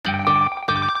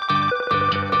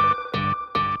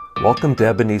Welcome to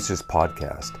Ebenezer's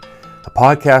podcast, a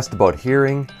podcast about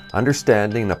hearing,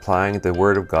 understanding, and applying the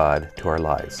Word of God to our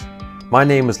lives. My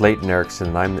name is Leighton Erickson,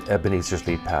 and I'm Ebenezer's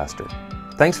lead pastor.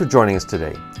 Thanks for joining us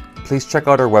today. Please check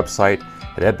out our website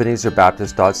at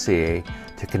ebenezerbaptist.ca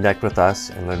to connect with us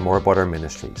and learn more about our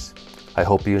ministries. I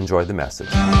hope you enjoy the message.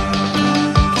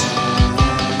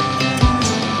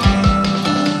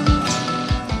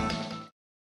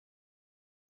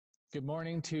 Good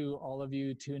morning to all of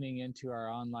you tuning into our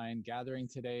online gathering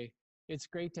today. It's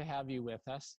great to have you with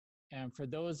us. And for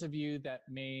those of you that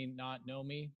may not know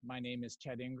me, my name is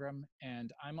Chet Ingram,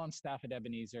 and I'm on staff at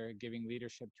Ebenezer, giving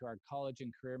leadership to our college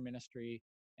and career ministry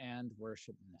and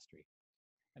worship ministry.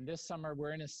 And this summer,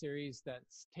 we're in a series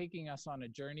that's taking us on a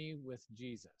journey with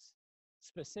Jesus,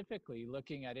 specifically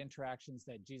looking at interactions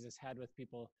that Jesus had with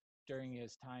people during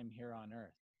his time here on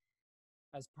earth.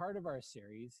 As part of our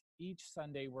series, each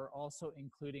Sunday we're also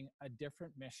including a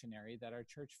different missionary that our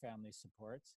church family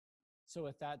supports. So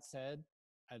with that said,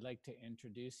 I'd like to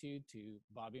introduce you to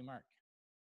Bobby Mark.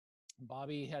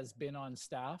 Bobby has been on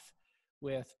staff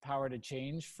with Power to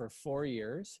Change for 4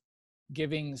 years,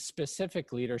 giving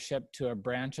specific leadership to a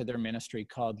branch of their ministry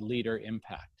called Leader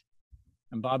Impact.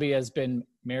 And Bobby has been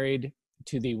married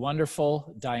to the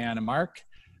wonderful Diana Mark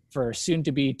for soon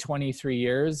to be 23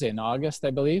 years in August,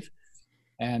 I believe.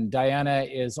 And Diana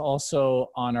is also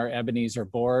on our Ebenezer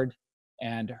board,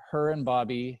 and her and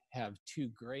Bobby have two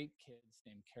great kids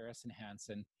named Karis and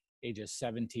Hanson, ages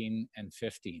 17 and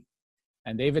 15.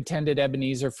 And they've attended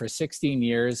Ebenezer for 16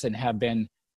 years and have been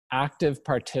active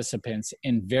participants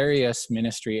in various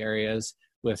ministry areas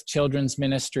with children's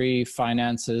ministry,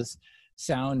 finances,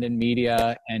 sound and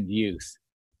media, and youth.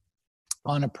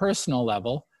 On a personal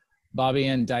level, Bobby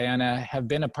and Diana have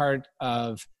been a part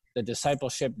of the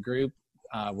discipleship group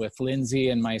with Lindsay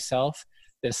and myself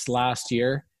this last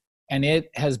year, and it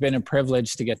has been a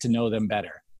privilege to get to know them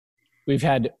better. We've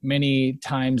had many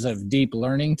times of deep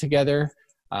learning together,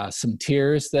 some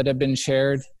tears that have been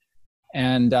shared,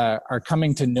 and are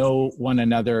coming to know one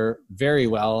another very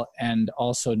well, and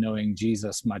also knowing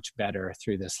Jesus much better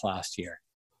through this last year.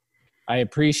 I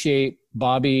appreciate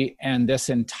Bobby and this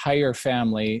entire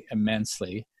family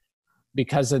immensely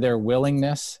because of their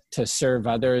willingness to serve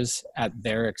others at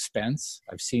their expense.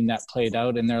 I've seen that played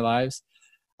out in their lives.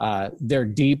 Their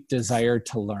deep desire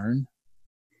to learn,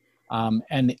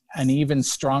 and an even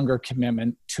stronger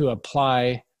commitment to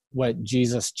apply what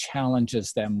Jesus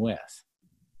challenges them with.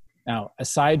 Now,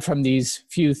 aside from these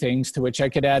few things, to which I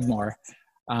could add more,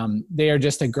 they are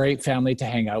just a great family to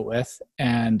hang out with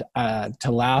and to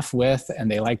laugh with,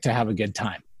 and they like to have a good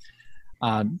time.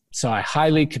 So I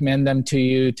highly commend them to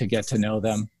you to get to know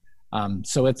them.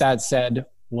 So with that said,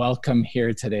 welcome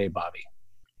here today, Bobby.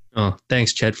 Oh,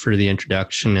 thanks, Chet, for the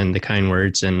introduction and the kind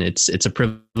words. And it's a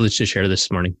privilege to share this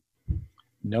morning.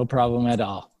 No problem at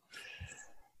all.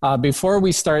 Before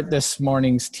we start this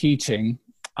morning's teaching,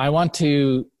 I want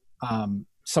to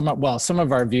some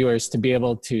of our viewers to be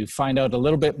able to find out a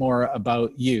little bit more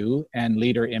about you and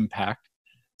Leader Impact.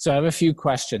 So I have a few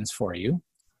questions for you.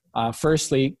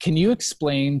 Firstly, can you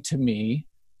explain to me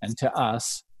and to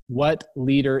us what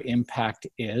Leader Impact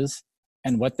is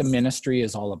and what the ministry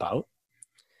is all about?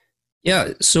 Yeah,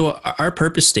 so our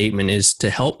purpose statement is to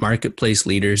help marketplace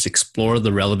leaders explore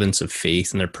the relevance of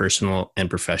faith in their personal and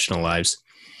professional lives.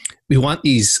 We want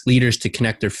these leaders to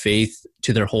connect their faith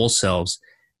to their whole selves,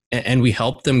 and we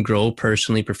help them grow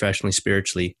personally, professionally,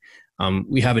 spiritually.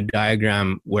 We have a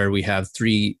diagram where we have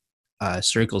three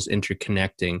circles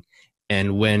interconnecting.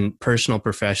 And when personal,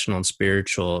 professional, and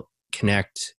spiritual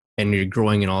connect and you're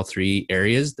growing in all three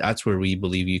areas, that's where we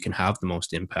believe you can have the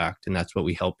most impact. And that's what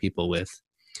we help people with.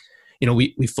 You know,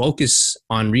 we focus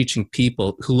on reaching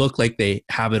people who look like they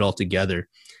have it all together,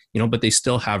 but they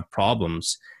still have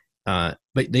problems. But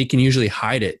they can usually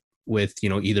hide it with,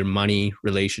 either money,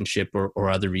 relationship, or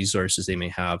other resources they may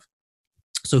have.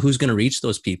 So who's going to reach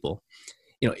those people?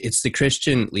 It's the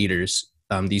Christian leaders.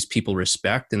 These people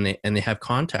respect and they have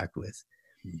contact with.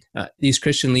 These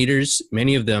Christian leaders,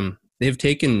 many of them, they've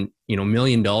taken $1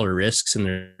 million risks in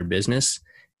their business,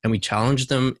 and we challenge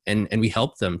them and we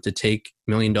help them to take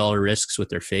 $1 million risks with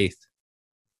their faith.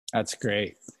 That's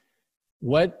great.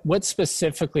 What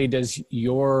specifically does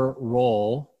your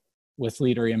role with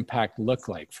Leader Impact look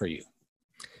like for you?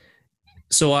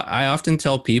 So I often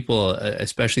tell people,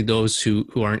 especially those who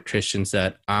aren't Christians,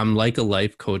 that I'm like a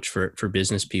life coach for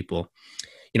business people.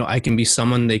 I can be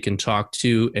someone they can talk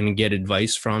to and get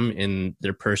advice from in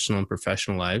their personal and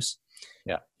professional lives.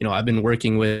 Yeah. I've been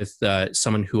working with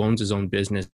someone who owns his own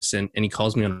business and he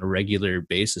calls me on a regular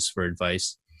basis for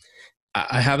advice.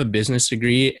 I have a business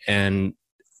degree and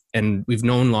and we've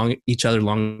known each other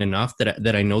long enough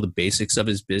that I know the basics of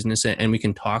his business, and we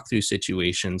can talk through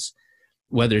situations,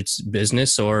 whether it's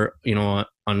business or,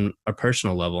 on a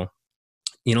personal level.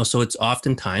 So it's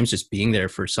oftentimes just being there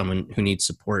for someone who needs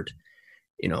support.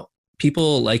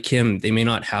 People like him, they may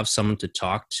not have someone to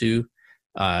talk to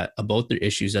about their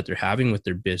issues that they're having with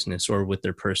their business or with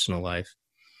their personal life.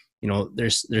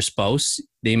 Their spouse,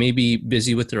 they may be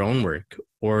busy with their own work,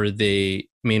 or they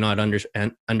may not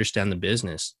understand the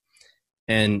business.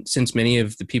 And since many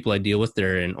of the people I deal with,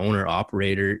 they're an owner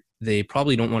operator, they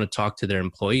probably don't want to talk to their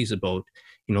employees about,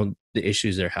 the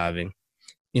issues they're having.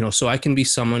 So I can be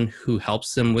someone who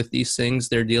helps them with these things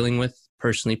they're dealing with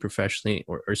personally, professionally,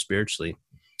 or spiritually.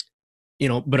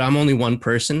 But I'm only one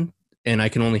person, and I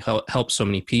can only help so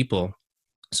many people.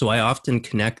 So I often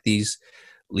connect these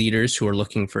leaders who are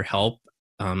looking for help.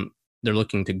 They're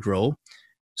looking to grow.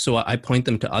 So I point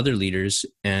them to other leaders,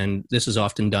 and this is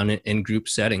often done in group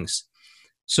settings.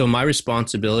 So my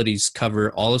responsibilities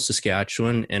cover all of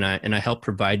Saskatchewan, and I help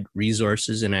provide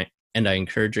resources, and I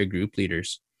encourage our group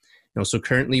leaders. So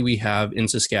currently we have in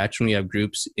Saskatchewan, we have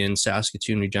groups in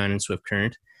Saskatoon, Regina, and Swift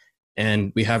Current,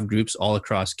 and we have groups all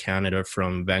across Canada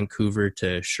from Vancouver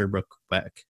to Sherbrooke,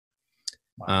 Quebec.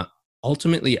 Wow.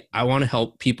 Ultimately, I want to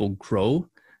help people grow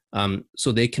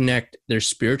so they connect their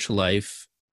spiritual life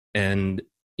and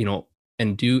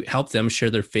do help them share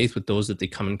their faith with those that they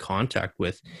come in contact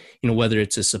with, whether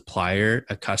it's a supplier,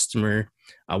 a customer,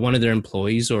 one of their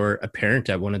employees, or a parent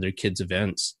at one of their kids'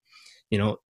 events.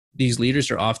 These leaders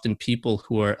are often people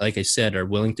who are, like I said, are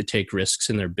willing to take risks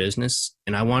in their business.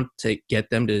 And I want to get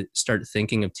them to start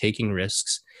thinking of taking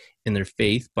risks in their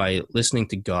faith by listening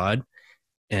to God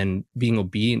and being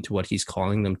obedient to what he's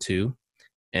calling them to,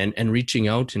 and reaching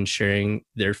out and sharing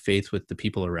their faith with the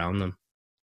people around them.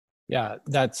 Yeah,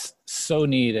 that's so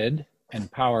needed and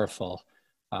powerful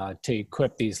to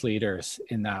equip these leaders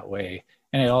in that way.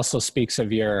 And it also speaks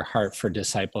of your heart for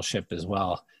discipleship as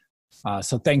well.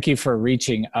 So thank you for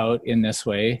reaching out in this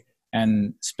way,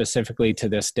 and specifically to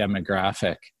this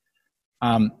demographic.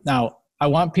 Now, I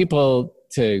want people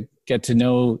to get to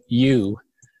know you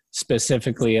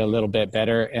specifically a little bit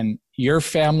better. And your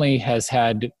family has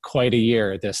had quite a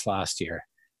year this last year.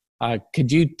 Could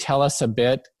you tell us a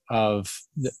bit of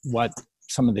what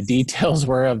some of the details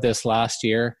were of this last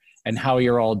year and how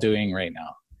you're all doing right now?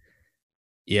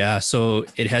 Yeah, so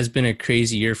it has been a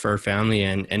crazy year for our family,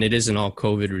 and it isn't all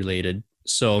COVID related.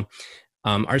 So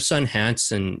our son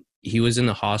Hanson, he was in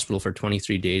the hospital for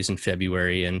 23 days in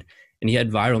February, and he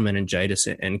had viral meningitis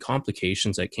and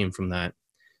complications that came from that.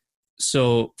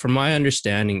 So from my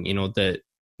understanding, that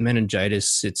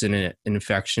meningitis, it's an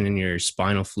infection in your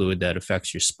spinal fluid that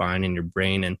affects your spine and your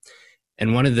brain.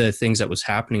 And one of the things that was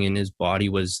happening in his body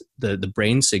was the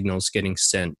brain signals getting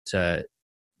sent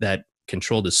that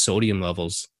controlled his sodium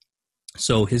levels.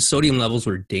 So his sodium levels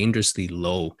were dangerously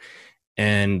low,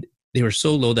 and they were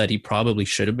so low that he probably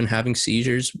should have been having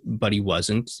seizures, but he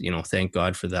wasn't, thank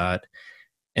God for that.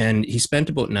 And he spent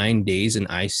about 9 days in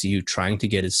ICU trying to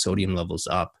get his sodium levels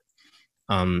up.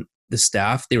 The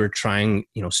staff, they were trying,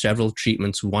 several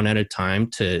treatments one at a time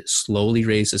to slowly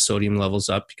raise the sodium levels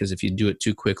up, because if you do it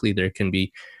too quickly, there can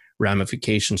be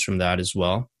ramifications from that as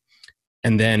well.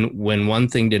 And then when one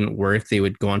thing didn't work, they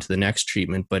would go on to the next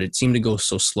treatment, but it seemed to go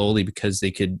so slowly because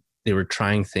they were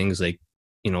trying things like,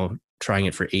 trying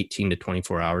it for 18 to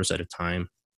 24 hours at a time.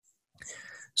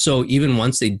 So even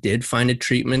once they did find a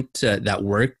treatment that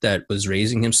worked, that was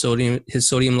raising his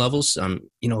sodium levels,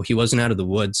 he wasn't out of the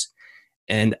woods.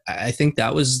 And I think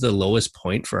that was the lowest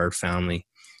point for our family.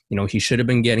 He should have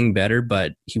been getting better,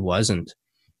 but he wasn't.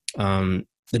 The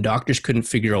doctors couldn't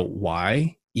figure out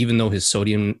why, even though his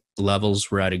sodium levels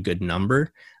were at a good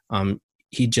number.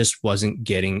 He just wasn't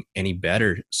getting any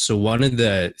better. So one of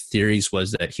the theories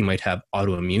was that he might have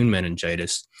autoimmune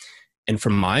meningitis. And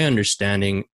from my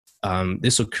understanding,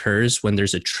 this occurs when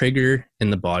there's a trigger in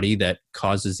the body that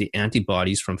causes the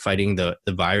antibodies from fighting the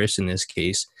virus, in this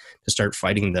case, to start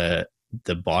fighting the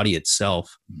body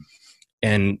itself.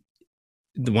 And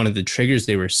one of the triggers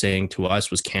they were saying to us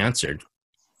was cancer.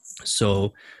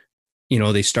 So,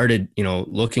 they started,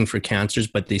 looking for cancers,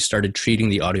 but they started treating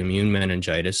the autoimmune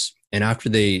meningitis. And after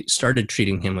they started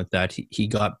treating him with that, he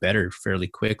got better fairly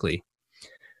quickly.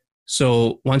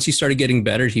 So once he started getting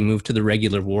better, he moved to the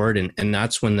regular ward, and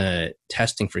that's when the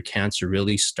testing for cancer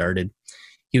really started.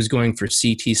 He was going for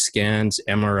CT scans,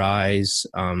 MRIs,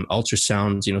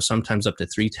 ultrasounds, sometimes up to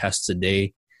 3 tests a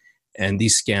day. And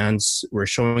these scans were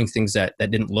showing things that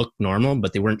didn't look normal,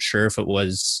 but they weren't sure if it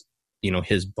was,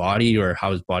 his body or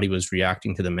how his body was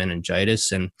reacting to the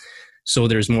meningitis. And so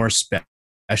there's more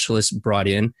specialists brought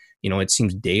in, it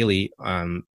seems daily.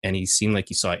 And he seemed like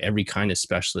he saw every kind of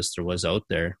specialist there was out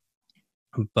there.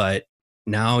 But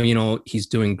now, he's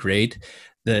doing great.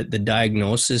 The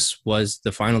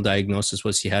final diagnosis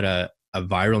was he had a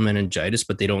viral meningitis,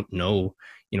 but they don't know,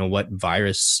 what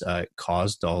virus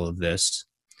caused all of this.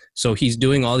 So he's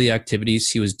doing all the activities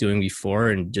he was doing before,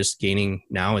 and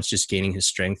now it's just gaining his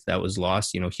strength that was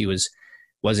lost. He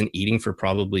wasn't eating for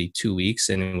probably 2 weeks,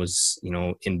 and was,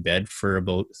 in bed for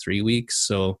about 3 weeks.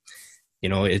 So,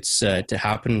 it's to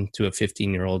happen to a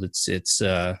 15-year-old, it's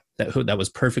that was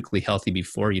perfectly healthy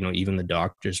before, even the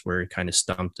doctors were kind of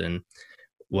stumped in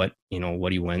what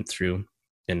he went through,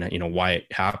 and why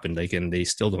it happened. And they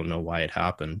still don't know why it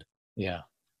happened. Yeah.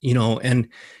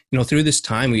 Through this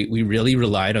time, we really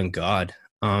relied on God.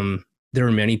 There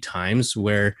were many times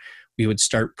where we would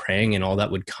start praying and all that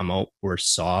would come out were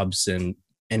sobs, and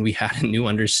we had a new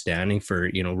understanding for,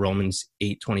 Romans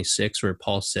 8:26, where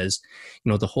Paul says,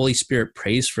 the Holy Spirit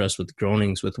prays for us with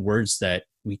groanings, with words that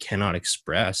we cannot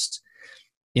express.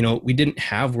 We didn't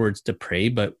have words to pray,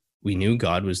 but we knew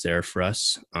God was there for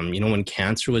us. When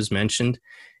cancer was mentioned,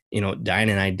 Diane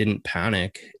and I didn't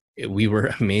panic. We were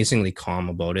amazingly calm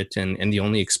about it. And the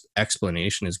only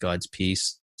explanation is God's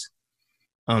peace.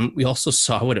 We also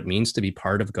saw what it means to be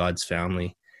part of God's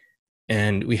family.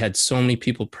 And we had so many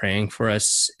people praying for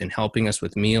us and helping us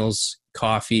with meals,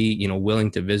 coffee, willing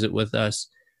to visit with us.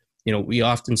 We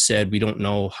often said we don't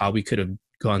know how we could have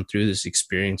gone through this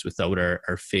experience without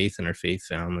our faith and our faith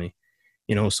family.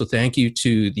 So thank you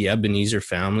to the Ebenezer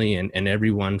family and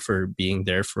everyone for being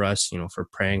there for us, for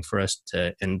praying for us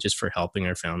and just for helping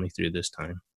our family through this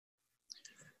time.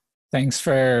 Thanks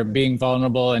for being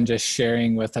vulnerable and just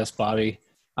sharing with us, Bobby.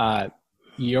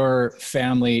 Your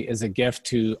family is a gift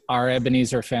to our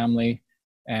Ebenezer family.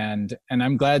 And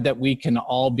I'm glad that we can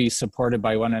all be supported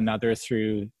by one another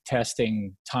through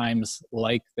testing times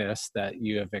like this that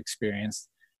you have experienced.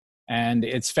 And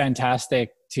it's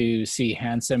fantastic to see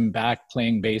Handsome back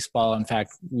playing baseball. In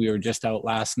fact, we were just out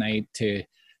last night to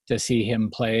see him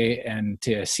play and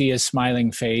to see his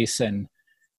smiling face and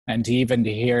to even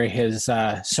to hear his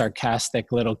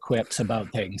sarcastic little quips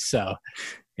about things. So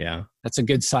yeah, that's a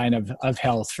good sign of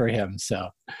health for him. So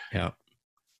yeah.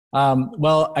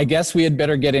 Well, I guess we had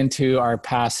better get into our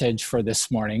passage for this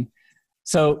morning.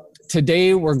 So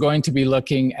today we're going to be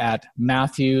looking at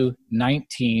Matthew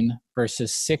 19,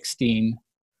 verses 16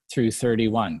 through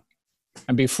 31.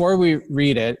 And before we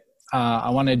read it, I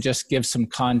want to just give some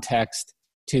context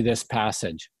to this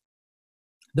passage.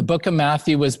 The book of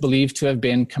Matthew was believed to have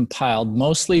been compiled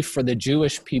mostly for the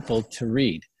Jewish people to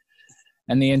read.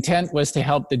 And the intent was to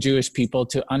help the Jewish people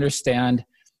to understand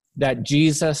that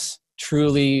Jesus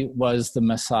truly was the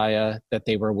Messiah that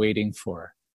they were waiting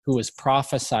for, who was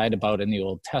prophesied about in the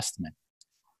Old Testament.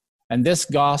 And this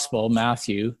gospel,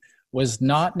 Matthew, was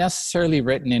not necessarily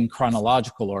written in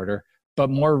chronological order, but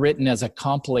more written as a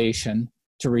compilation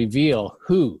to reveal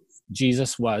who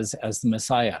Jesus was as the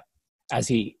Messiah, as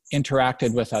he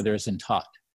interacted with others and taught.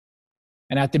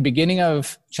 And at the beginning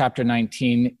of chapter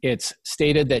 19, it's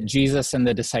stated that Jesus and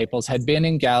the disciples had been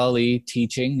in Galilee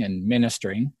teaching and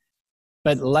ministering,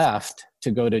 but left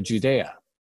to go to Judea.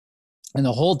 And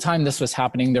the whole time this was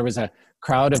happening, there was a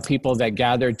crowd of people that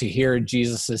gathered to hear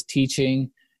Jesus's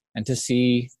teaching and to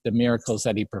see the miracles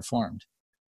that he performed.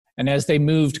 And as they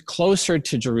moved closer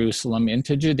to Jerusalem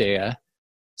into Judea,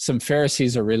 some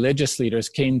Pharisees or religious leaders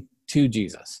came to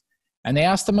Jesus. And they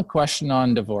asked him a question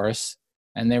on divorce,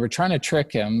 and they were trying to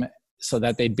trick him so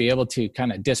that they'd be able to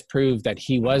kind of disprove that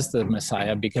he was the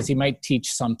Messiah, because he might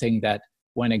teach something that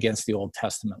went against the Old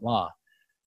Testament law.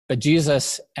 But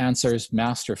Jesus answers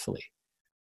masterfully.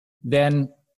 Then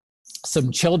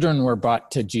some children were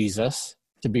brought to Jesus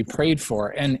to be prayed for.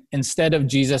 And instead of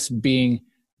Jesus being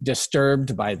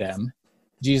disturbed by them,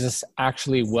 Jesus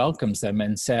actually welcomes them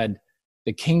and said,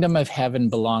 "The kingdom of heaven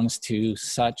belongs to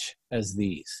such as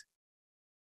these."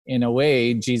 In a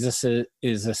way, Jesus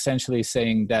is essentially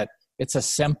saying that it's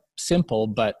a simple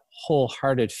but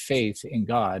wholehearted faith in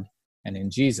God and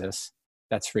in Jesus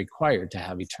that's required to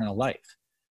have eternal life.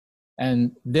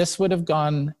 And this would have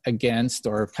gone against,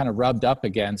 or kind of rubbed up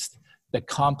against, the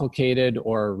complicated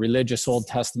or religious Old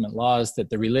Testament laws that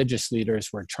the religious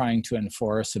leaders were trying to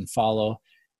enforce and follow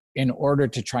in order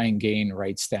to try and gain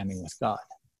right standing with God.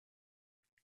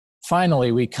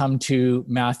 Finally, we come to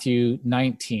Matthew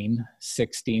 19,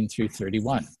 16 through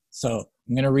 31. So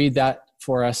I'm going to read that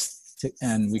for us,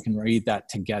 and we can read that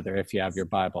together if you have your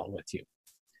Bible with you.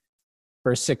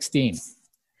 Verse 16.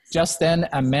 Just then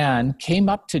a man came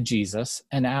up to Jesus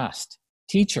and asked,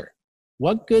 "Teacher,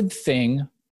 what good thing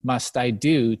must I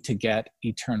do to get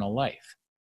eternal life?"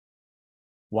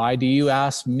 "Why do you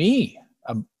ask me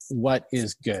what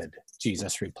is good?"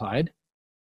 Jesus replied.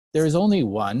 "There is only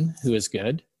one who is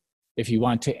good. If you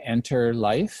want to enter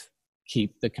life,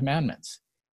 keep the commandments."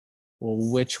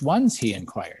 "Well, which ones?" he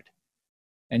inquired.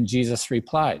 And Jesus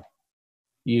replied,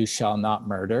 "You shall not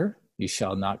murder. You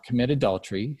shall not commit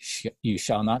adultery. You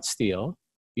shall not steal.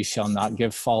 You shall not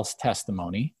give false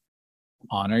testimony.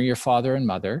 Honor your father and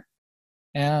mother,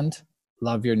 and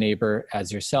love your neighbor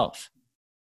as yourself."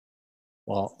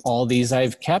 "Well, all these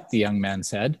I've kept," the young man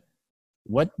said.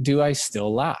 "What do I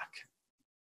still lack?"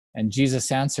 And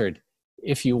Jesus answered,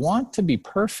 "If you want to be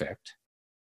perfect,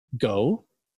 go,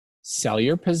 sell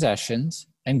your possessions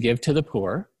and give to the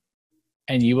poor,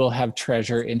 and you will have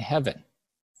treasure in heaven.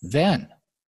 Then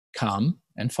come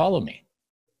and follow me."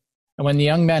 And when the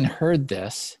young man heard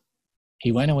this,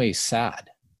 he went away sad,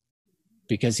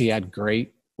 because he had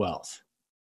great wealth.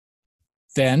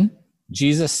 Then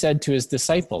Jesus said to his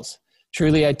disciples,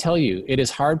 "Truly I tell you, it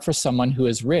is hard for someone who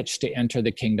is rich to enter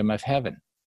the kingdom of heaven.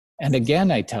 And again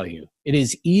I tell you, it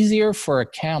is easier for a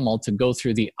camel to go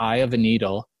through the eye of a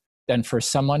needle than for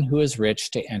someone who is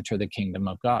rich to enter the kingdom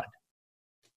of God."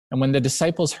 And when the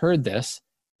disciples heard this,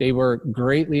 they were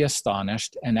greatly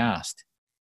astonished and asked,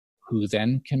 "Who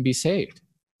then can be saved?"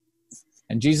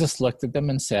 And Jesus looked at them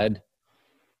and said,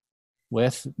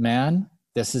 "With man,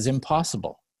 this is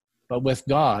impossible, but with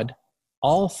God,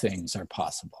 all things are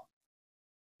possible."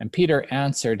 And Peter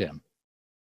answered him,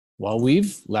 "Well,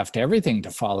 we've left everything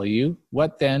to follow you.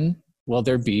 What then will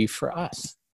there be for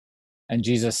us?" And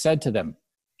Jesus said to them,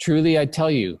 "Truly I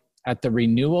tell you, at the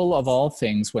renewal of all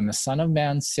things, when the Son of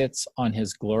Man sits on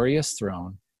his glorious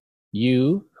throne,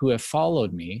 you who have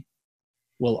followed me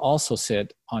will also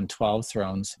sit on 12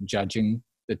 thrones, judging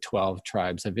the 12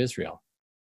 tribes of Israel.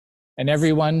 And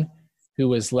everyone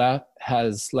who has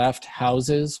left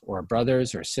houses or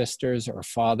brothers or sisters or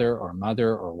father or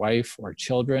mother or wife or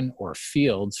children or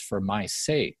fields for my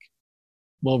sake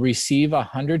will receive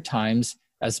 100 times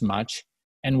as much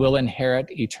and will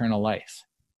inherit eternal life.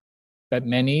 But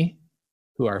many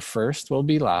who are first will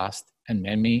be last, and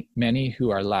many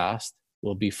who are last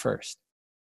will be first."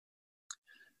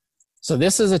 So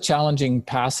this is a challenging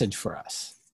passage for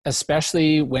us,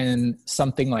 especially when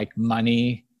something like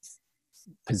money,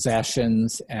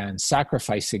 possessions, and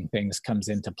sacrificing things comes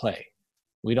into play.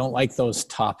 We don't like those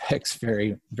topics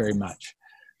very, very much.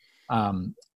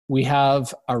 We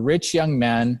have a rich young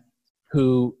man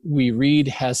who we read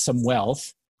has some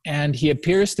wealth, and he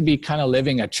appears to be kind of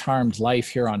living a charmed life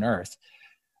here on earth.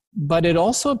 But it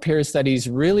also appears that he's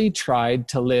really tried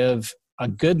to live a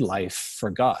good life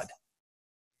for God.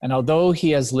 And although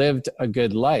he has lived a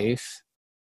good life,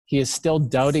 he is still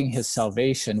doubting his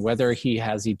salvation, whether he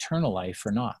has eternal life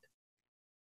or not.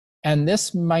 And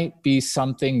this might be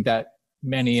something that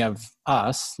many of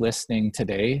us listening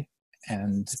today,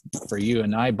 and for you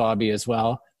and I, Bobby, as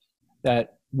well,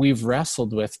 that we've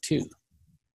wrestled with too.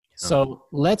 So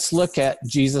let's look at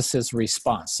Jesus's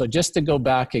response. So just to go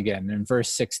back again in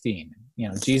verse 16,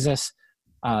 Jesus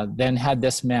then had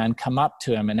this man come up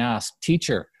to him and ask,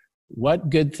 "Teacher, what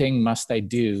good thing must I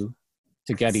do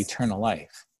to get eternal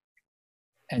life?"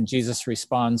 And Jesus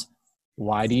responds,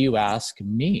 "Why do you ask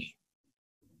me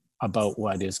about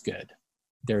what is good?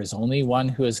 There is only one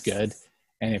who is good,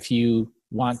 and if you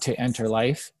want to enter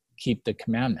life, keep the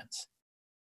commandments."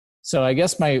 So I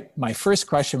guess my first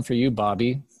question for you,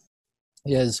 Bobby,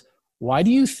 is why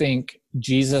do you think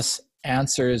Jesus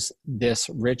answers this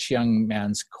rich young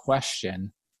man's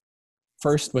question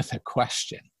first with a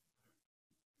question?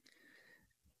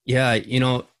 Yeah,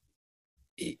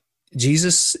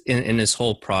 Jesus in his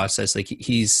whole process, like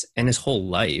he's in his whole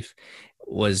life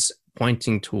was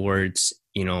pointing towards,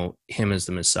 him as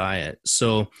the Messiah.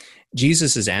 So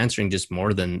Jesus is answering just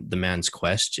more than the man's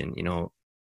question.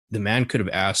 The man could have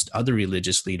asked other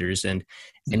religious leaders and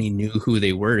he knew who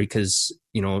they were because,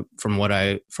 from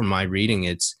my reading,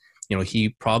 it's, he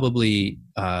probably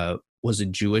was a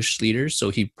Jewish leader. So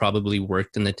he probably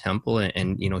worked in the temple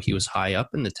and he was high up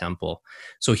in the temple.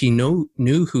 So he knew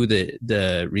who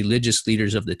the religious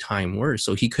leaders of the time were.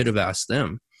 So he could have asked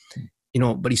them,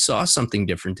 but he saw something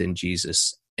different in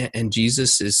Jesus. And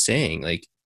Jesus is saying, like,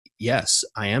 yes,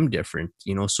 I am different,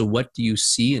 so what do you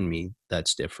see in me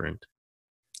that's different?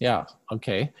 Yeah,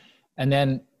 okay. And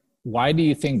then why do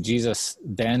you think Jesus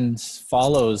then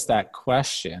follows that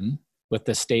question with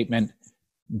the statement,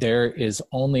 "There is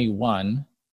only one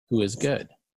who is good"?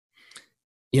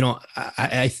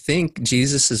 I think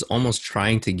Jesus is almost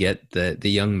trying to get the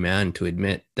young man to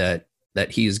admit that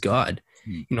he is God.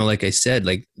 Like I said,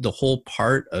 like the whole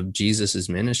part of Jesus's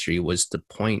ministry was to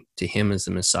point to him as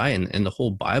the Messiah, and the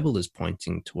whole Bible is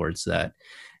pointing towards that.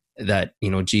 that,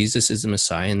 Jesus is the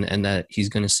Messiah and that he's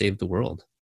going to save the world.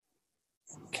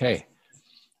 Okay.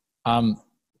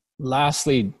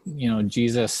 Lastly,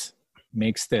 Jesus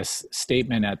makes this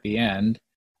statement at the end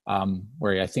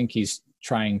where I think he's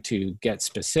trying to get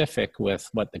specific with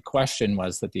what the question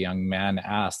was that the young man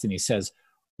asked. And he says,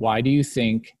 why do you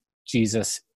think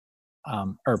Jesus,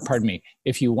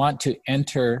 if you want to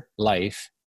enter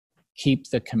life, keep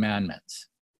the commandments?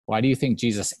 Why do you think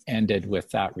Jesus ended with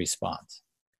that response?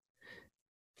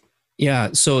 Yeah,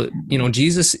 so,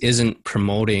 Jesus isn't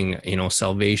promoting,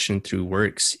 salvation through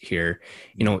works here.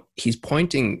 He's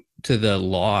pointing to the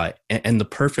law and the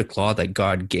perfect law that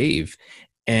God gave.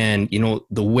 And,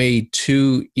 the way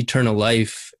to eternal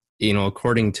life,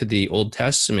 according to the Old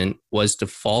Testament, was to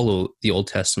follow the Old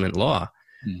Testament law.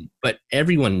 But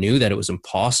everyone knew that it was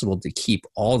impossible to keep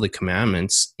all the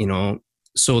commandments,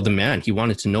 so the man, he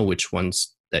wanted to know which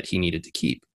ones that he needed to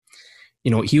keep.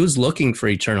 He was looking for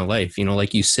eternal life.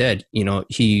 Like you said,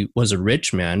 he was a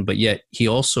rich man, but yet he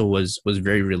also was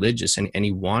very religious and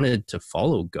he wanted to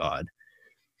follow God.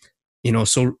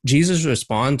 So Jesus'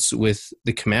 response with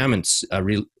the commandments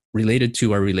related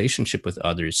to our relationship with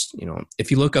others. If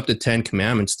you look up the 10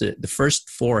 commandments, the first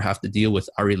 4 have to deal with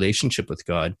our relationship with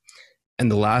God,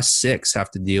 and the last 6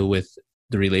 have to deal with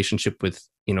the relationship with,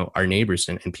 our neighbors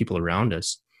and people around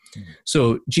us.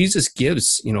 So Jesus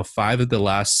gives, 5 of the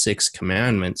last 6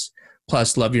 commandments,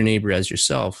 plus love your neighbor as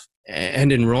yourself.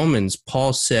 And in Romans,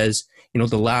 Paul says,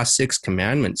 the last 6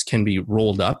 commandments can be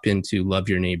rolled up into love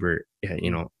your neighbor,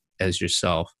 as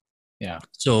yourself. Yeah.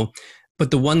 So, but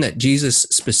the one that Jesus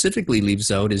specifically leaves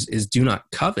out is do not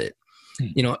covet.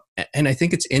 And I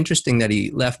think it's interesting that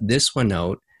he left this one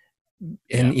out.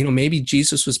 And, maybe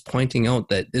Jesus was pointing out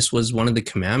that this was one of the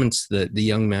commandments that the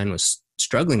young man was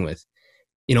struggling with.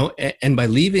 And by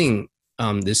leaving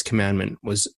this commandment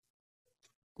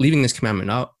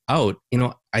out,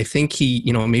 I think he,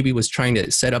 maybe was trying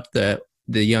to set up the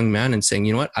young man and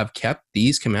saying, I've kept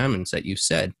these commandments that you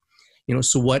said,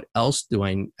 so what else do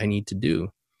I need to do?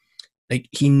 Like,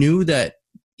 he knew that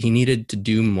he needed to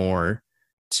do more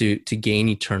to gain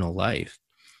eternal life,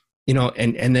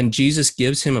 and then Jesus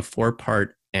gives him a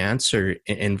 4-part answer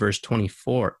in verse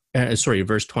 21.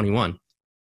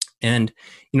 And,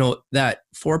 that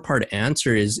 4-part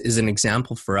answer is an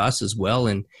example for us as well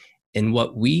in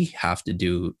what we have to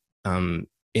do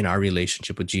in our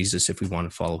relationship with Jesus if we want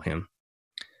to follow him.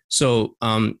 So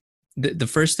the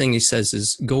first thing he says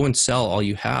is go and sell all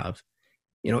you have.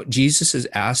 Jesus is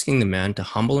asking the man to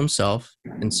humble himself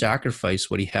and sacrifice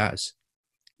what he has.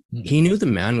 He knew the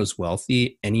man was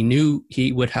wealthy, and he knew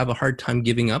he would have a hard time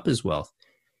giving up his wealth.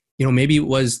 Maybe it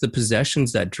was the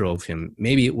possessions that drove him.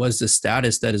 Maybe it was the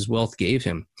status that his wealth gave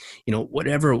him.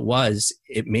 Whatever it was,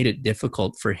 it made it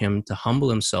difficult for him to humble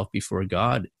himself before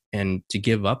God and to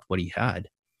give up what he had.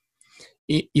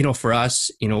 For us,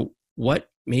 what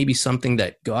may be something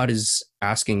that God is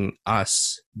asking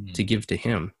us to give to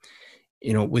him?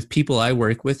 With people I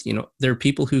work with, there are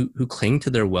people who cling to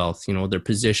their wealth, their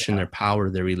position, their power,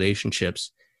 their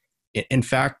relationships. In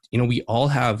fact, we all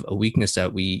have a weakness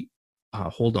that we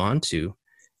hold on to,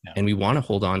 and we want to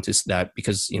hold on to that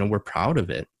because, we're proud of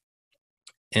it.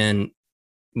 And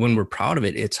when we're proud of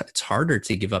it, it's harder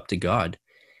to give up to God.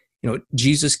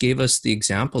 Jesus gave us the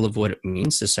example of what it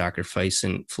means to sacrifice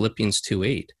in Philippians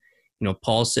 2:8.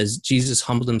 Paul says Jesus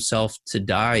humbled himself to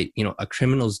die, a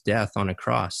criminal's death on a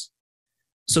cross.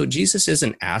 So Jesus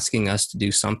isn't asking us to do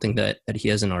something that he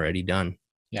hasn't already done.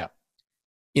 Yeah.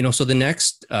 So the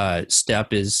next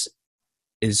step is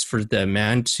for the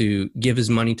man to give his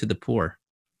money to the poor.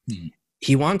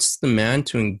 He wants the man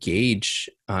to engage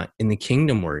in the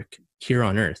kingdom work here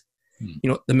on earth.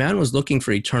 The man was looking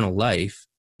for eternal life,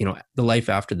 the life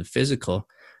after the physical,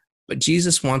 but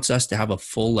Jesus wants us to have a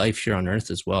full life here on earth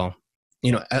as well.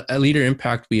 At Leader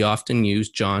Impact, we often use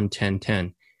John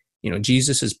 10:10.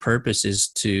 Jesus's purpose is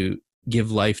to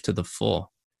give life to the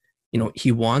full.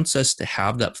 He wants us to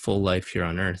have that full life here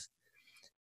on earth.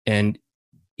 And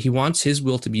he wants his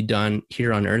will to be done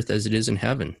here on earth as it is in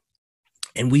heaven.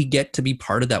 And we get to be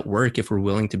part of that work if we're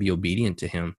willing to be obedient to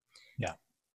him. Yeah.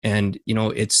 And,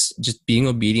 it's just being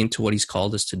obedient to what he's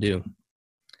called us to do.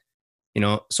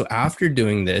 So after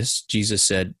doing this, Jesus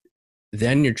said,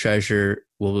 then you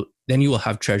will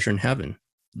have treasure in heaven.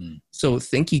 So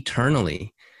think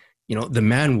eternally. The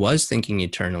man was thinking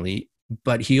eternally,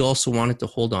 but he also wanted to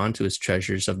hold on to his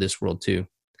treasures of this world too.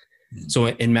 So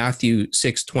in Matthew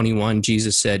 6:21,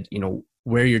 Jesus said,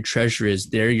 where your treasure is,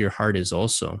 there your heart is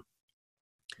also.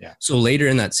 Yeah. So later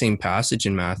in that same passage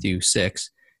in Matthew 6,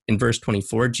 in verse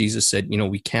 24, Jesus said,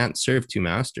 we can't serve 2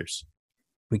 masters.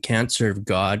 We can't serve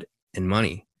God and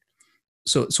money.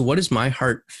 So what is my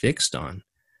heart fixed on?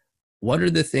 What are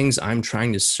the things I'm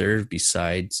trying to serve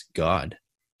besides God?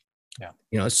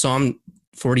 Yeah. Psalm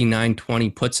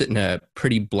 49:20 puts it in a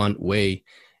pretty blunt way.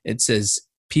 It says,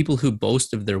 people who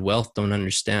boast of their wealth don't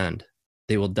understand.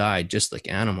 They will die just like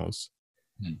animals.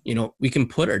 We can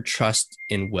put our trust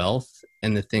in wealth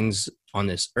and the things on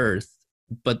this earth,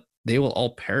 but they will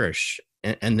all perish.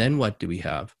 And then what do we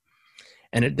have?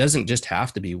 And it doesn't just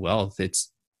have to be wealth.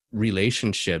 It's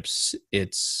relationships.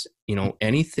 It's,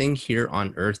 anything here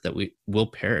on earth that we will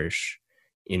perish,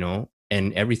 and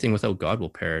everything without God will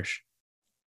perish.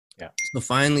 Yeah. So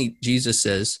finally, Jesus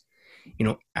says,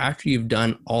 after you've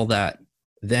done all that,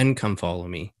 then come follow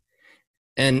me.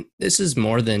 And this is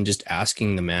more than just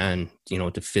asking the man,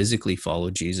 to physically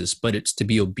follow Jesus, but it's to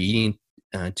be obedient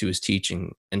to his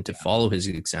teaching and to follow his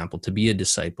example, to be a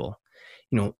disciple,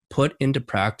 put into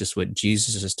practice what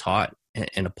Jesus has taught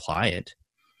and apply it.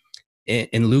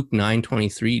 In Luke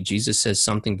 9:23, Jesus says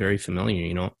something very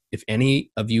familiar. If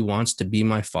any of you wants to be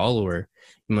my follower,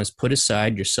 you must put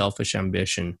aside your selfish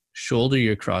ambition, shoulder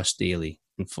your cross daily,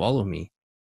 and follow me.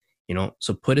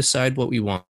 So put aside what we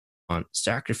want,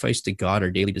 sacrifice to God our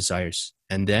daily desires,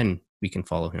 and then we can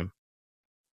follow him.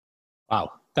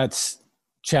 Wow, that's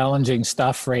challenging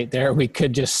stuff right there. We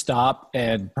could just stop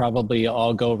and probably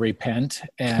all go repent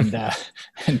and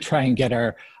and try and get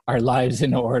our lives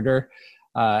in order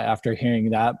after hearing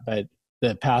that. But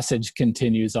the passage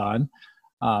continues on.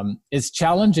 It's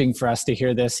challenging for us to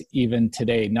hear this even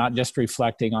today, not just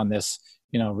reflecting on this,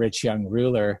 rich young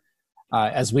ruler,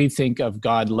 as we think of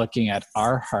God looking at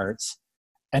our hearts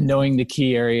and knowing the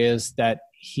key areas that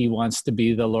he wants to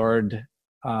be the Lord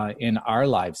in our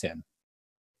lives in.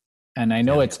 And I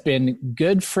know it's been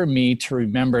good for me to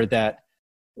remember that,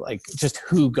 like, just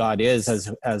who God is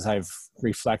as I've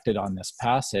reflected on this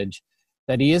passage,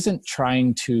 that he isn't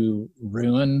trying to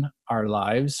ruin our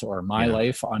lives or my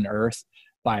life on earth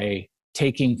by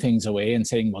taking things away and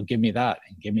saying, well, give me that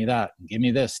and give me that and give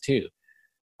me this too.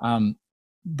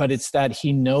 But it's that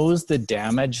he knows the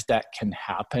damage that can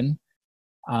happen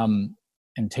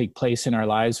and take place in our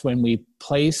lives when we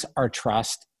place our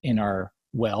trust in our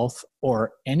wealth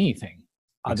or anything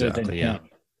other than him.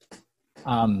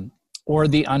 Or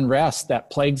the unrest that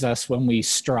plagues us when we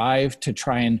strive to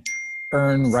try and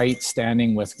earn right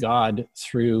standing with God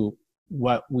through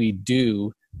what we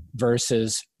do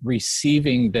versus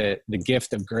receiving the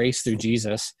gift of grace through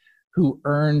Jesus, who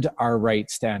earned our right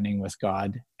standing with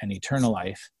God and eternal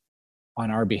life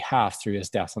on our behalf through his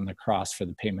death on the cross for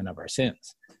the payment of our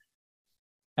sins.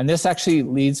 And this actually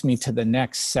leads me to the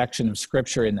next section of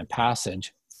scripture in the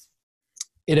passage.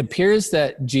 It appears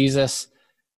that Jesus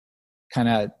kind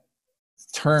of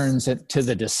turns it to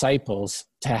the disciples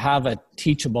to have a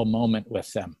teachable moment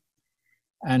with them.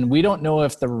 And we don't know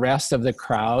if the rest of the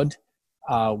crowd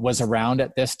was around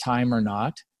at this time or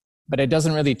not, but it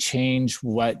doesn't really change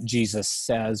what Jesus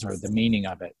says or the meaning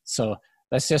of it. So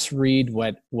let's just read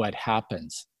what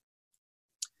happens.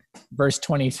 Verse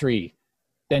 23,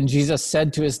 then Jesus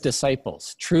said to his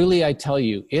disciples, truly I tell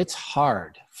you, it's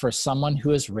hard for someone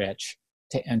who is rich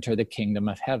to enter the kingdom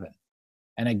of heaven.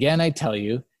 And again, I tell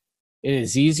you, it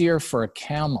is easier for a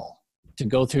camel to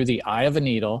go through the eye of a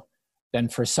needle than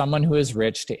for someone who is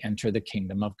rich to enter the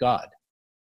kingdom of God.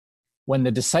 When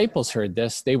the disciples heard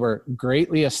this, they were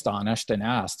greatly astonished and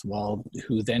asked, well,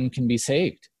 who then can be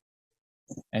saved?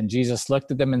 And Jesus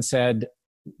looked at them and said,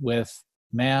 with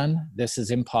man, this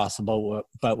is impossible,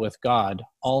 but with God,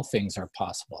 all things are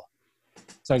possible.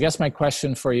 So I guess my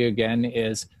question for you again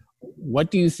is, what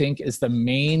do you think is the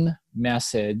main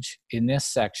message in this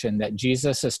section that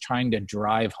Jesus is trying to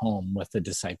drive home with the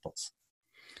disciples?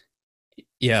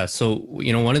 Yeah. So,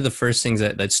 one of the first things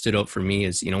that stood out for me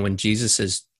is, when Jesus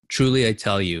says, truly, I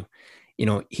tell you,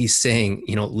 he's saying,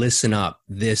 listen up,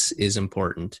 this is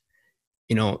important.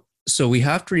 So we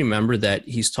have to remember that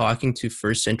he's talking to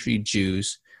first century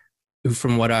Jews who,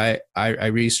 from what I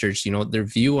researched, their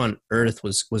view on earth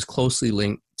was closely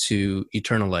linked to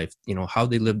eternal life. How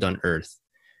they lived on earth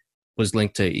was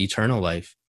linked to eternal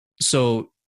life. So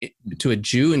to a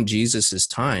Jew in Jesus's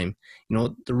time,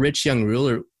 the rich young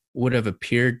ruler would have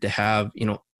appeared to have,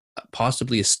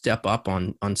 possibly a step up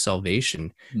on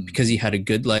salvation because he had a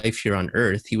good life here on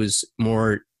earth. He was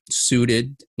more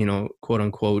suited, quote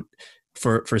unquote,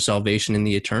 for salvation in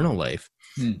the eternal life.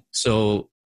 So,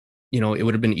 it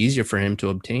would have been easier for him to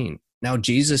obtain. Now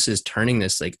Jesus is turning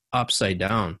this like upside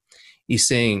down. He's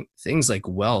saying things like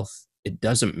wealth, it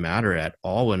doesn't matter at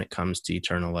all when it comes to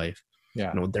eternal life.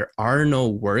 Yeah. There are no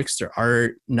works. There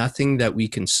are nothing that we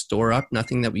can store up,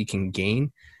 nothing that we can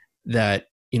gain that,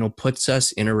 puts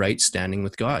us in a right standing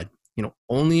with God.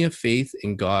 Only a faith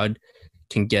in God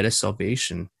can get us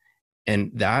salvation.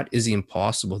 And that is the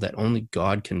impossible that only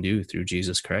God can do through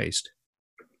Jesus Christ.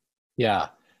 Yeah.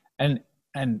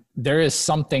 And there is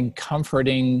something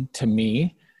comforting to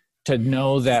me to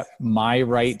know that my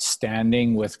right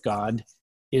standing with God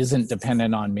isn't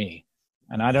dependent on me.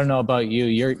 And I don't know about you,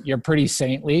 you're pretty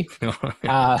saintly,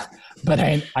 but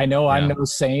I know I'm no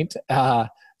saint.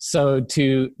 So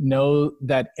to know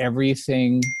that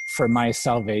everything for my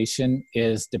salvation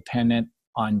is dependent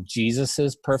on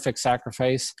Jesus's perfect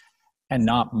sacrifice and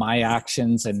not my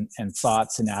actions and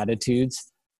thoughts and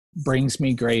attitudes brings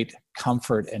me great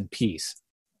comfort and peace.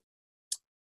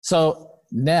 So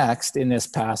next in this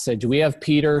passage, we have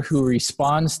Peter who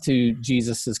responds to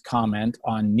Jesus's comment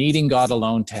on needing God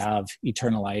alone to have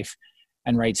eternal life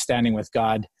and right standing with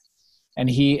God. And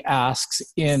he asks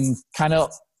in kind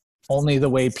of only the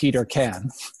way Peter can,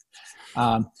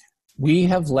 we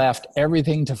have left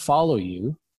everything to follow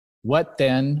you. What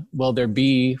then will there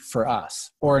be for us?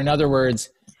 Or in other words,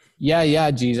 yeah,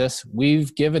 Jesus,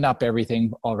 we've given up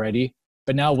everything already,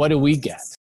 but now what do we get?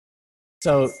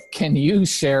 So can you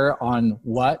share on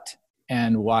what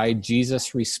and why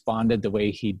Jesus responded the way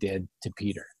he did to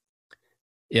Peter?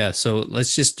 Yeah, so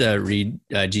let's just read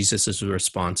Jesus'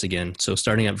 response again. So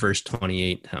starting at verse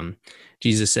 28,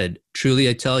 Jesus said, "Truly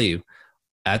I tell you,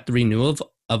 at the renewal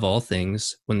of all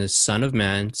things, when the Son of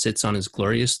Man sits on his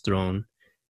glorious throne,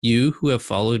 you who have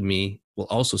followed me will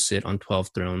also sit on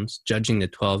 12 thrones, judging the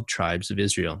 12 tribes of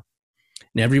Israel.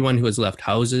 And everyone who has left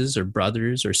houses or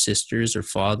brothers or sisters or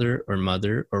father or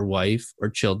mother or wife or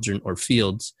children or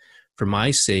fields for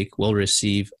my sake will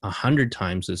receive 100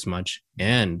 times as much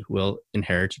and will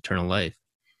inherit eternal life.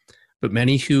 But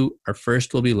many who are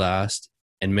first will be last,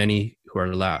 and many who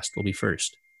are last will be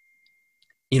first."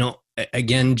 You know,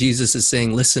 again, Jesus is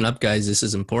saying, listen up, guys, this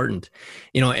is important.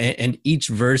 You know, and each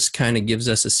verse kind of gives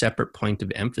us a separate point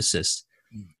of emphasis.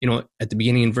 You know, at the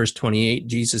beginning in verse 28,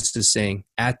 Jesus is saying,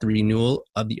 at the renewal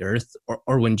of the earth,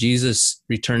 or when Jesus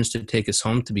returns to take us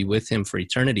home to be with him for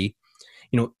eternity,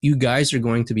 you know, you guys are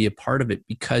going to be a part of it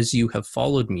because you have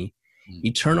followed me.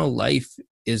 Eternal life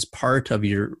is part of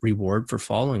your reward for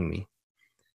following me.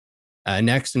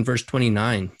 Next, in verse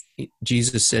 29,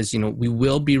 Jesus says, you know, we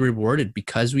will be rewarded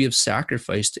because we have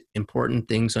sacrificed important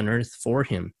things on earth for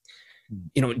him.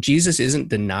 You know, Jesus isn't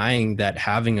denying that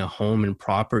having a home and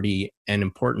property and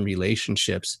important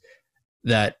relationships,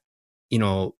 that, you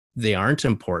know, they aren't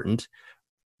important,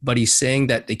 but he's saying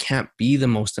that they can't be the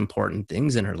most important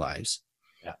things in our lives.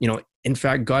 Yeah. You know, in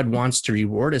fact, God wants to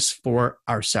reward us for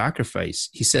our sacrifice.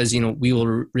 He says, you know, we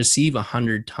will receive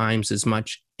 100 times as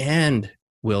much and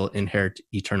will inherit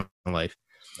eternal life.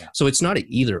 Yeah. So it's not an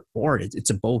either or, it's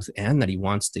a both and that he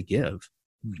wants to give.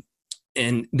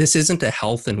 And this isn't a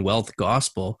health and wealth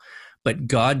gospel, but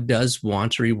God does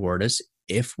want to reward us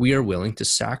if we are willing to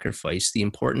sacrifice the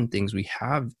important things we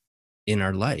have in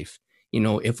our life. You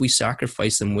know, if we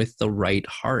sacrifice them with the right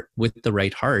heart,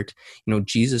 you know,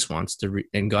 Jesus wants to,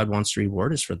 and God wants to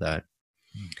reward us for that.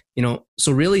 You know,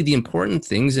 so really the important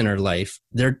things in our life,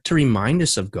 they're to remind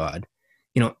us of God.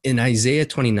 You know, in Isaiah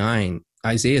 29,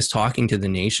 Isaiah is talking to the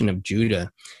nation of Judah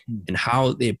and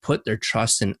how they put their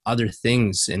trust in other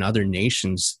things, in other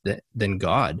nations than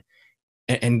God.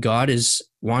 And God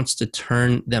wants to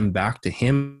turn them back to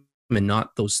him and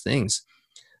not those things.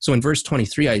 So in verse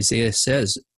 23, Isaiah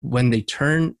says, when they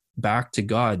turn back to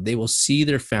God, they will see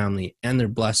their family and their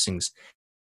blessings,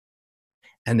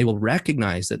 and they will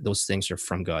recognize that those things are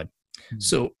from God.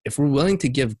 So if we're willing to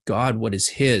give God what is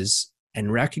his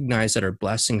and recognize that our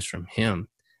blessings from him,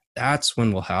 that's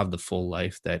when we'll have the full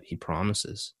life that he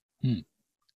promises. You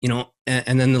know,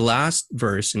 and then the last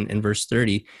verse in verse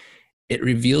 30, it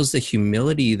reveals the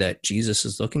humility that Jesus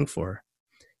is looking for.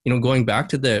 You know, going back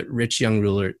to the rich young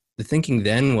ruler, the thinking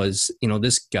then was, you know,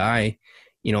 this guy,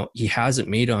 you know, he has it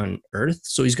made on earth,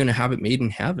 so he's going to have it made in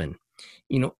heaven.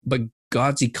 You know, but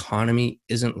God's economy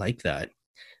isn't like that.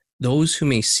 Those who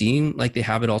may seem like they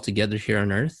have it all together here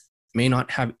on earth may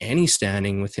not have any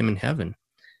standing with him in heaven.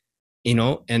 You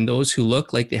know, and those who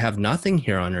look like they have nothing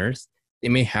here on earth, they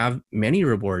may have many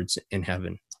rewards in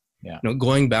heaven. Yeah. You know,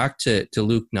 going back to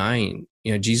Luke 9,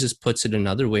 you know, Jesus puts it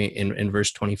another way in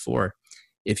verse 24.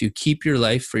 If you keep your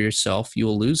life for yourself, you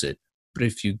will lose it. But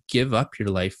if you give up your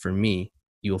life for me,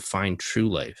 you will find true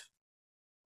life.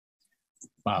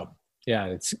 Wow.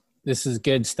 Yeah, this is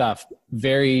good stuff.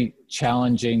 Very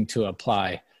challenging to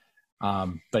apply,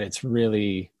 but it's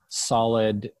really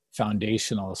solid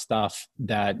foundational stuff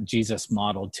that Jesus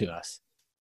modeled to us.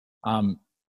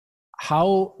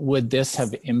 How would this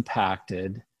have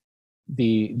impacted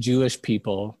the Jewish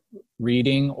people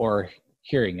reading or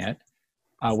hearing it?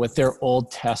 with their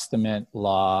Old Testament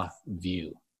law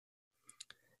view?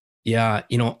 Yeah,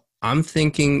 I'm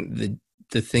thinking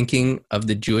the thinking of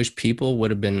the Jewish people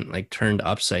would have been like turned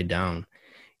upside down.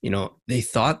 They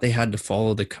thought they had to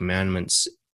follow the commandments,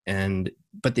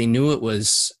 but they knew it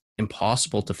was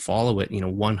impossible to follow it,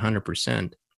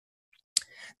 100%.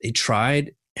 They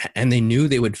tried and they knew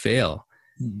they would fail,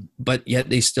 but yet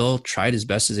they still tried as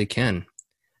best as they can.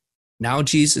 Now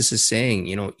Jesus is saying,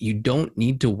 you don't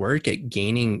need to work at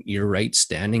gaining your right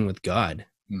standing with God.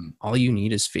 All you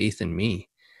need is faith in me.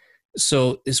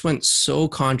 So this went so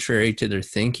contrary to their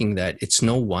thinking that it's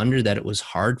no wonder that it was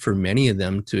hard for many of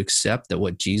them to accept that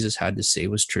what Jesus had to say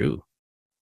was true.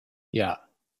 Yeah.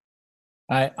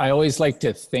 I always like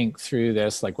to think through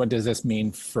this, like, what does this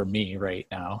mean for me right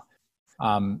now?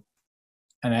 And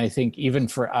I think even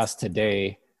for us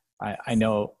today, I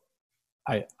know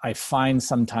I find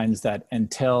sometimes that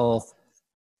until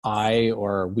I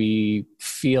or we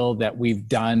feel that we've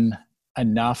done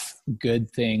enough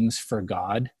good things for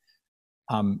God,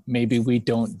 maybe we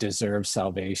don't deserve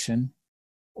salvation,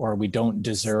 or we don't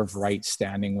deserve right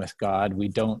standing with God. We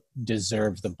don't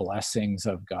deserve the blessings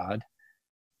of God.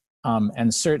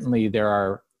 And certainly there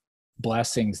are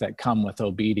blessings that come with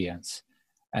obedience.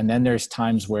 And then there's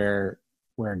times where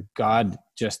God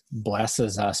just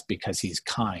blesses us because he's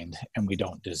kind and we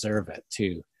don't deserve it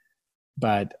too.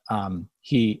 But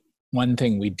one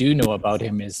thing we do know about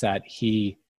him is that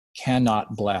he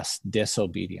cannot bless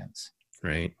disobedience.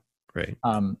 Right.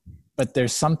 But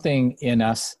there's something in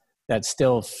us that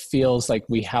still feels like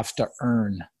we have to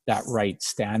earn that right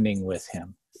standing with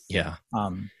him. Yeah.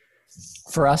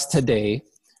 For us today,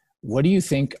 what do you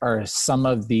think are some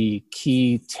of the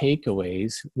key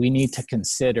takeaways we need to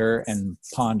consider and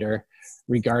ponder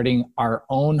regarding our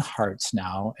own hearts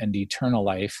now and eternal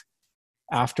life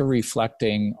after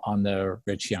reflecting on the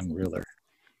rich young ruler?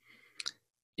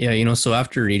 Yeah, so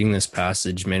after reading this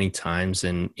passage many times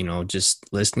and,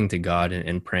 just listening to God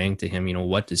and praying to him,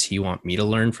 what does he want me to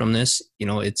learn from this?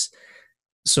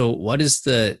 So what is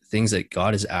the things that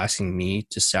God is asking me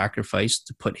to sacrifice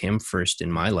to put him first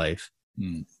in my life?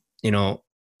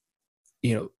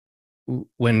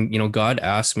 When God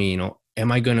asked me,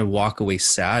 am I going to walk away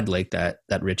sad like that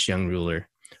rich young ruler,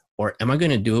 or am I going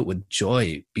to do it with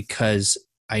joy because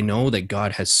I know that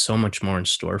God has so much more in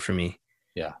store for me?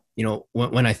 Yeah.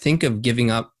 When I think of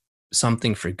giving up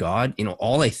something for God,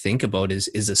 all I think about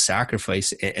is a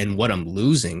sacrifice and what I'm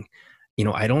losing.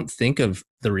 I don't think of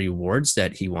the rewards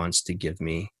that he wants to give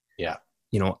me. Yeah.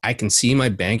 I can see my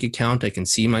bank account, I can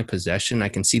see my possession, I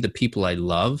can see the people I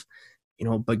love,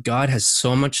 but God has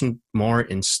so much more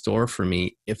in store for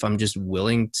me if I'm just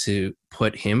willing to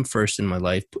put him first in my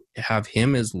life, have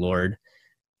him as Lord,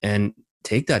 and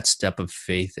take that step of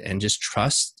faith and just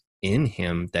trust in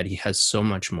him that he has so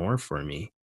much more for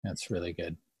me. That's really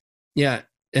good. Yeah.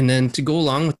 And then to go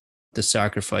along with the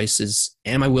sacrifices,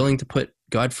 am I willing to put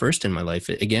God first in my life?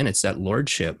 Again, it's that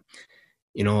lordship.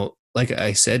 Like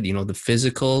I said, the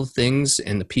physical things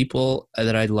and the people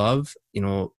that I love,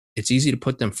 it's easy to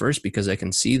put them first because I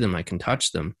can see them, I can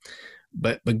touch them.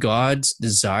 But God's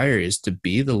desire is to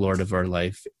be the Lord of our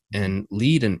life and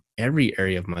lead in every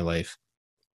area of my life.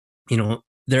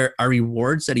 There are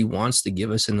rewards that he wants to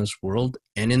give us in this world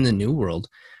and in the new world,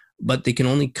 but they can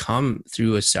only come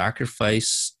through a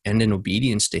sacrifice and an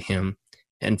obedience to him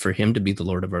and for him to be the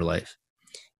Lord of our life.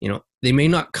 They may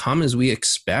not come as we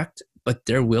expect, but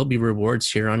there will be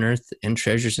rewards here on earth and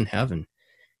treasures in heaven.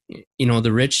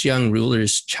 The rich young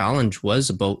ruler's challenge was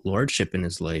about lordship in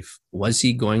his life. Was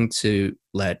he going to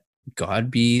let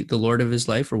God be the Lord of his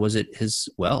life, or was it his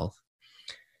wealth?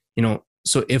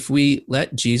 So if we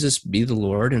let Jesus be the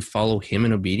Lord and follow him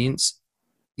in obedience,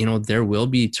 there will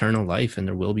be eternal life and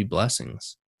there will be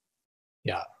blessings.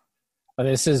 Yeah. Well,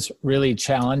 this is really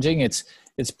challenging. It's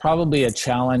probably a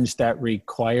challenge that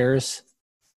requires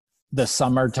the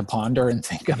summer to ponder and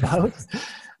think about.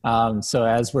 So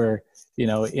as we're,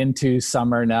 into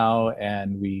summer now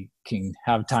and we can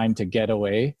have time to get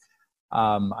away,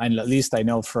 and at least I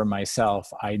know for myself,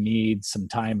 I need some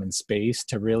time and space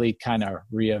to really kind of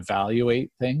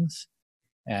reevaluate things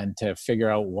and to figure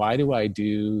out, why do I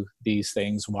do these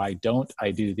things? Why don't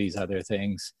I do these other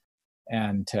things?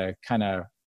 And to kind of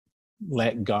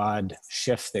let God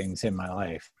shift things in my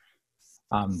life.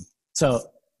 So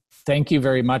thank you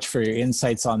very much for your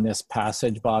insights on this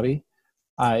passage, Bobby.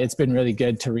 It's been really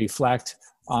good to reflect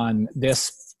on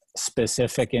this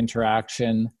specific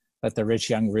interaction that the rich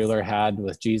young ruler had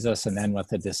with Jesus and then with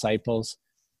the disciples,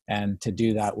 and to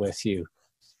do that with you.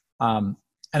 And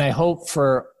I hope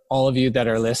for all of you that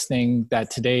are listening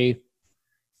that today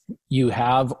you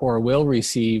have or will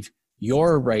receive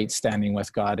your right standing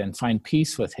with God and find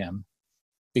peace with him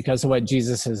because of what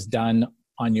Jesus has done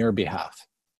on your behalf.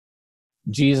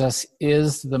 Jesus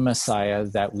is the Messiah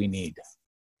that we need.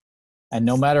 And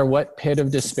no matter what pit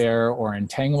of despair or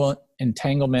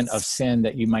entanglement of sin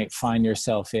that you might find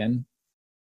yourself in,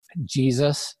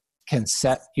 Jesus can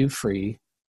set you free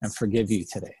and forgive you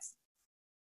today.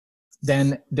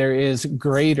 Then there is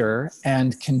greater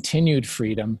and continued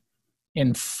freedom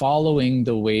in following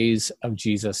the ways of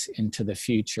Jesus into the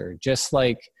future. Just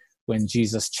like when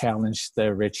Jesus challenged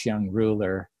the rich young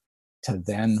ruler to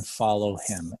then follow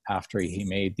him after he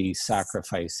made these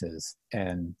sacrifices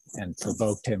and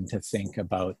provoked him to think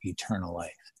about eternal life.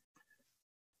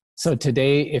 So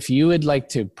today, if you would like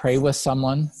to pray with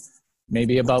someone,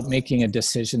 maybe about making a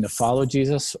decision to follow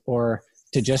Jesus or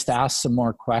to just ask some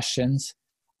more questions,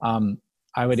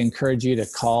 I would encourage you to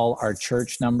call our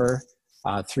church number,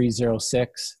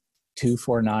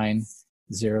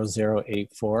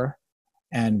 306-249-0084.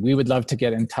 And we would love to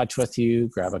get in touch with you,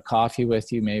 grab a coffee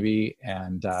with you maybe,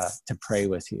 and to pray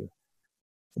with you.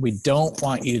 We don't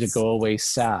want you to go away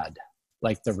sad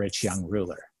like the rich young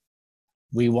ruler.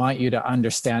 We want you to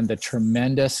understand the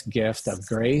tremendous gift of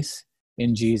grace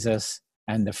in Jesus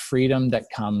and the freedom that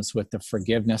comes with the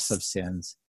forgiveness of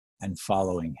sins and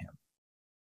following him.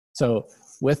 So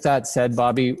with that said,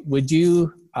 Bobby, would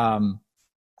you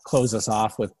close us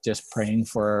off with just praying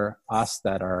for us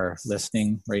that are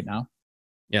listening right now?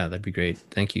 Yeah, that'd be great.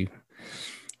 Thank you.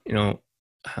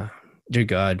 Dear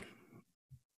God,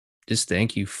 just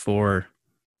thank you for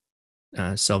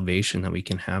salvation that we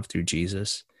can have through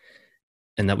Jesus,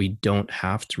 and that we don't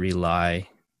have to rely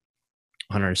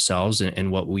on ourselves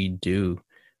and what we do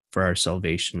for our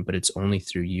salvation, but it's only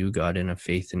through you, God, and a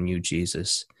faith in you,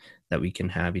 Jesus, that we can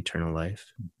have eternal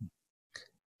life.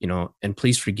 And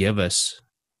please forgive us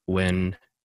when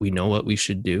we know what we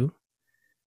should do,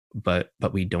 but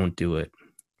we don't do it.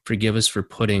 Forgive us for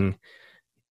putting,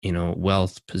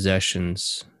 wealth,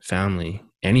 possessions, family,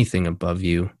 anything above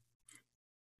you.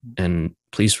 And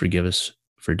please forgive us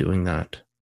for doing that.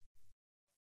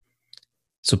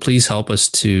 So please help us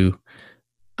to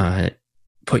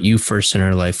put you first in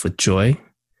our life with joy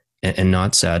and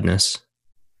not sadness.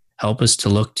 Help us to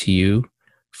look to you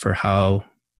for how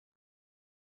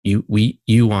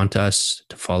you want us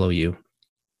to follow you.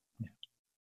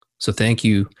 So thank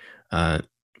you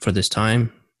for this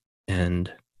time.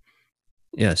 And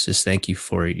yes, just thank you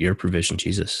for your provision,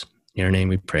 Jesus. In your name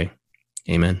we pray.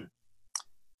 Amen.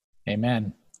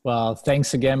 Amen. Well,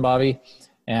 thanks again, Bobby.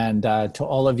 And to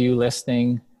all of you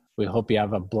listening, we hope you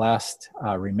have a blessed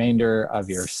remainder of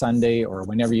your Sunday or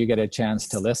whenever you get a chance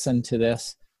to listen to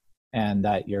this, and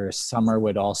that your summer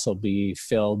would also be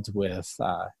filled with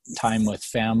time with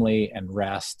family and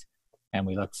rest. And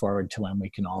we look forward to when we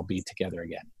can all be together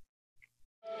again.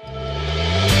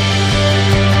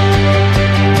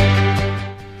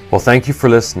 Well, thank you for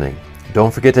listening.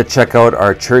 Don't forget to check out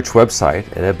our church website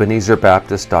at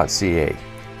ebenezerbaptist.ca.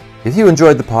 If you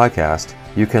enjoyed the podcast,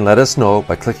 you can let us know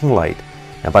by clicking like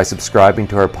and by subscribing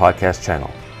to our podcast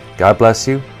channel. God bless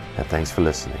you, and thanks for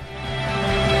listening.